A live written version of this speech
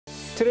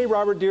Today,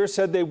 Robert Deere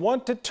said they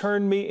want to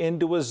turn me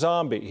into a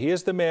zombie. He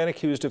is the man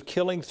accused of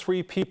killing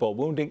 3 people,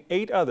 wounding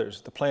 8 others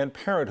at the Planned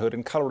Parenthood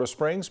in Colorado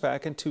Springs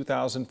back in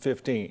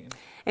 2015.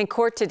 In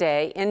court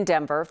today in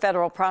Denver,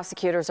 federal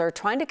prosecutors are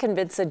trying to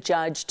convince a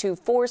judge to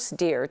force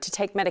Deere to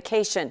take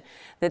medication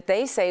that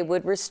they say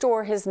would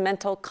restore his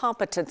mental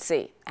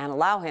competency and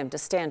allow him to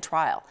stand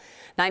trial.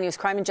 9 News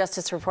crime and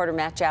justice reporter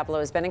Matt Jablow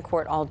has been in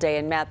court all day.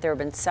 And Matt, there have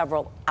been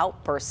several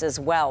outbursts as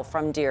well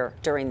from Deere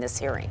during this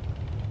hearing.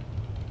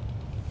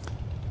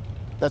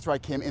 That's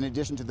right, Kim. In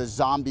addition to the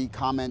zombie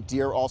comment,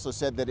 Deere also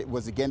said that it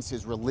was against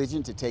his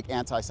religion to take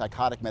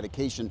antipsychotic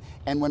medication.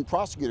 And when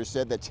prosecutors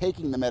said that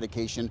taking the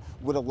medication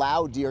would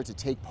allow Deere to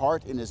take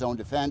part in his own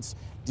defense,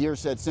 Deere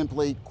said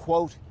simply,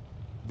 quote,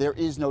 "There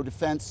is no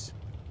defense.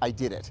 I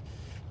did it."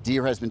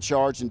 Deere has been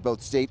charged in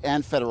both state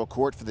and federal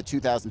court for the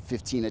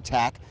 2015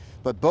 attack,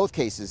 but both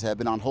cases have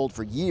been on hold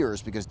for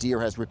years because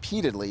Deere has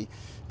repeatedly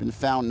been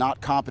found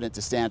not competent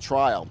to stand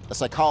trial. A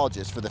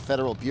psychologist for the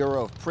Federal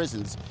Bureau of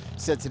Prisons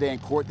said today in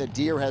court that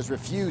Deere has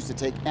refused to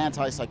take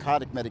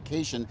antipsychotic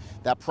medication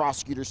that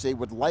prosecutors say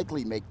would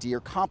likely make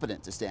Deere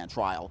competent to stand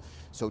trial.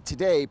 So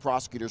today,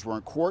 prosecutors were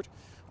in court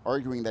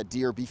arguing that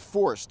Deere be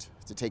forced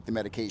to take the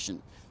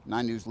medication.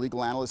 9 News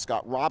legal analyst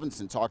Scott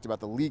Robinson talked about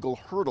the legal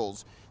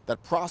hurdles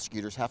that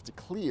prosecutors have to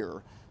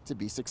clear to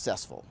be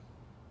successful.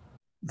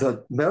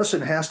 The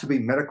medicine has to be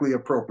medically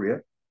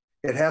appropriate.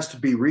 It has to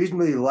be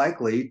reasonably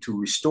likely to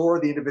restore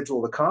the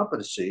individual to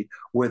competency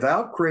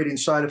without creating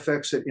side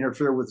effects that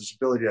interfere with his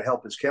ability to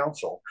help his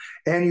counsel.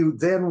 And you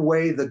then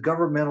weigh the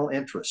governmental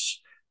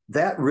interests.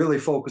 That really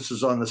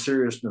focuses on the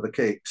seriousness of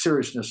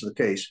the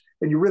case.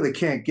 And you really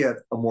can't get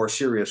a more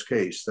serious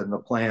case than the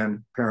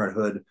Planned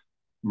Parenthood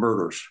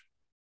murders.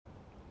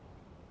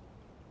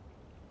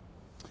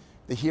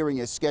 The hearing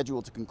is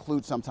scheduled to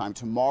conclude sometime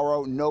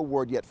tomorrow. No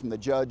word yet from the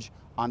judge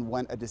on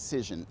when a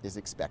decision is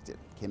expected.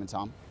 Kim and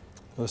Tom?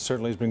 Well, this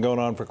certainly has been going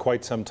on for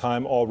quite some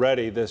time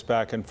already, this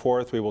back and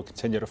forth. We will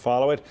continue to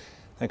follow it.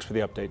 Thanks for the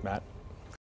update, Matt.